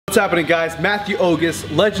What's happening, guys? Matthew Ogus,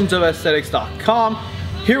 legendsofesthetics.com,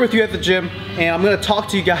 here with you at the gym, and I'm going to talk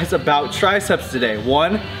to you guys about triceps today.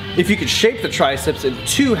 One, if you could shape the triceps, and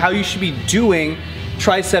two, how you should be doing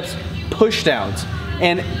triceps pushdowns.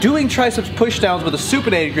 And doing triceps pushdowns with a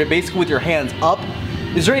supinated grip, basically with your hands up,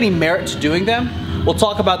 is there any merit to doing them? We'll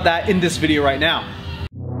talk about that in this video right now.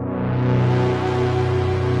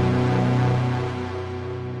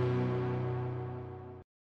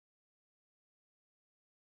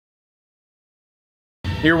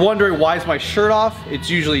 You're wondering why is my shirt off? It's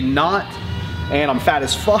usually not, and I'm fat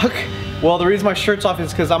as fuck. Well, the reason my shirt's off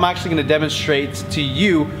is because I'm actually gonna demonstrate to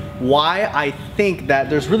you why I think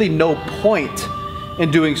that there's really no point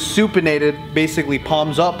in doing supinated, basically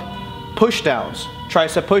palms up, pushdowns,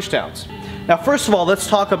 tricep pushdowns. Now, first of all, let's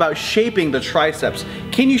talk about shaping the triceps.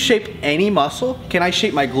 Can you shape any muscle? Can I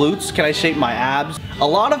shape my glutes? Can I shape my abs? A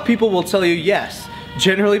lot of people will tell you yes.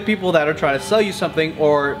 Generally, people that are trying to sell you something,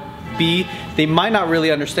 or B, they might not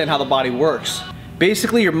really understand how the body works.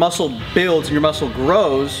 Basically, your muscle builds and your muscle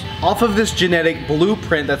grows off of this genetic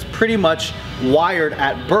blueprint that's pretty much wired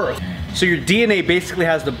at birth. So your DNA basically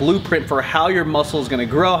has the blueprint for how your muscle is gonna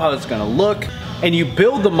grow, how it's gonna look, and you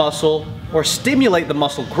build the muscle or stimulate the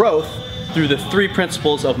muscle growth through the three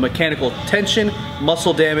principles of mechanical tension,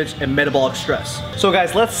 muscle damage, and metabolic stress. So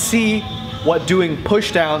guys, let's see what doing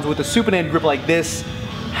pushdowns with a supinated grip like this,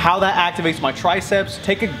 how that activates my triceps.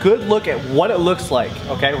 Take a good look at what it looks like,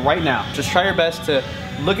 okay, right now. Just try your best to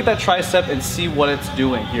look at that tricep and see what it's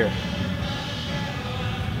doing here.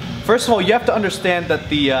 First of all, you have to understand that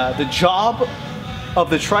the job of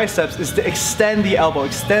the triceps is to extend the elbow,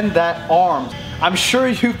 extend that arm. I'm sure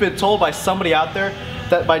you've been told by somebody out there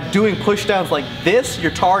that by doing pushdowns like this, you're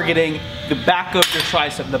targeting the back of your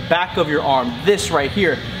tricep, the back of your arm, this right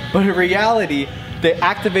here. But in reality, the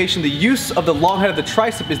activation, the use of the long head of the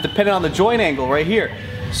tricep is dependent on the joint angle right here.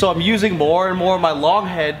 So I'm using more and more of my long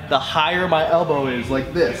head the higher my elbow is,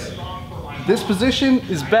 like this. This position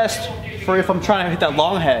is best for if I'm trying to hit that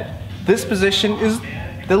long head. This position is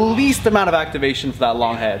the least amount of activation for that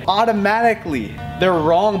long head. Automatically, they're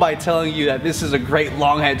wrong by telling you that this is a great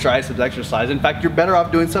long head triceps exercise. In fact, you're better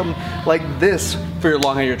off doing something like this for your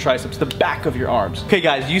long head of your triceps, the back of your arms. Okay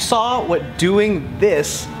guys, you saw what doing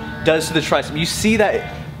this does to the tricep. You see that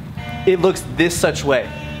it looks this such way.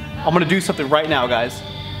 I'm gonna do something right now, guys.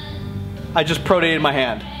 I just pronated my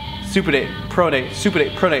hand. Supinate, pronate,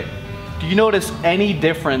 supinate, pronate. Do you notice any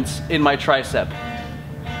difference in my tricep?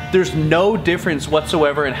 There's no difference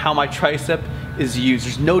whatsoever in how my tricep is used.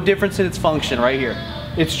 There's no difference in its function right here.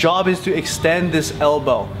 Its job is to extend this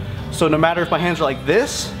elbow. So no matter if my hands are like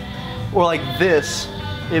this or like this,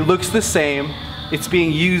 it looks the same. It's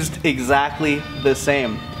being used exactly the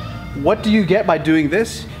same. What do you get by doing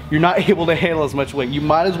this? You're not able to handle as much weight. You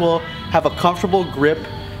might as well have a comfortable grip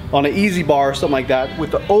on an easy bar or something like that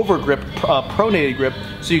with the over grip, pronated grip,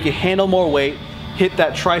 so you can handle more weight, hit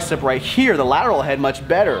that tricep right here, the lateral head, much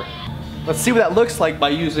better. Let's see what that looks like by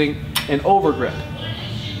using an over grip.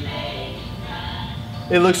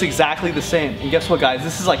 It looks exactly the same. And guess what, guys?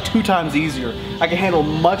 This is like 2 times easier. I can handle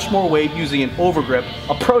much more weight using an over grip,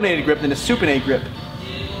 a pronated grip, than a supinated grip.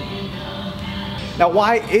 Now,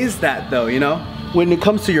 why is that though, you know? When it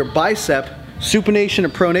comes to your bicep, supination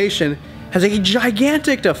and pronation has a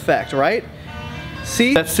gigantic effect, right?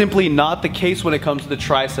 See? That's simply not the case when it comes to the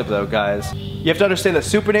tricep though, guys. You have to understand that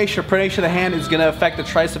supination or pronation of the hand is gonna affect the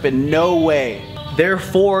tricep in no way.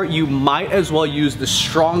 Therefore, you might as well use the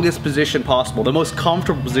strongest position possible, the most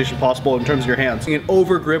comfortable position possible in terms of your hands. An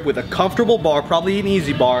over grip with a comfortable bar, probably an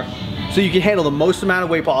easy bar, so you can handle the most amount of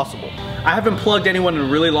weight possible. I haven't plugged anyone in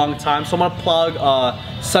a really long time, so I'm gonna plug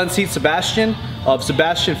Sunseat Sebastian of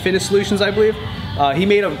Sebastian Fitness Solutions, I believe.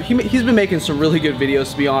 He's been making some really good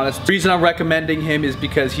videos, to be honest. The reason I'm recommending him is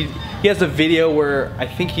because he has a video where I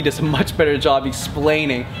think he does a much better job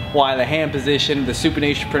explaining why the hand position, the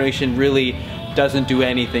supination, pronation really doesn't do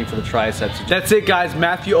anything for the triceps. That's it, guys.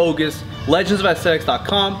 Matthew Ogus,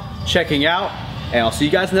 legendsofesthetics.com, checking out, and I'll see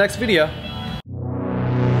you guys in the next video.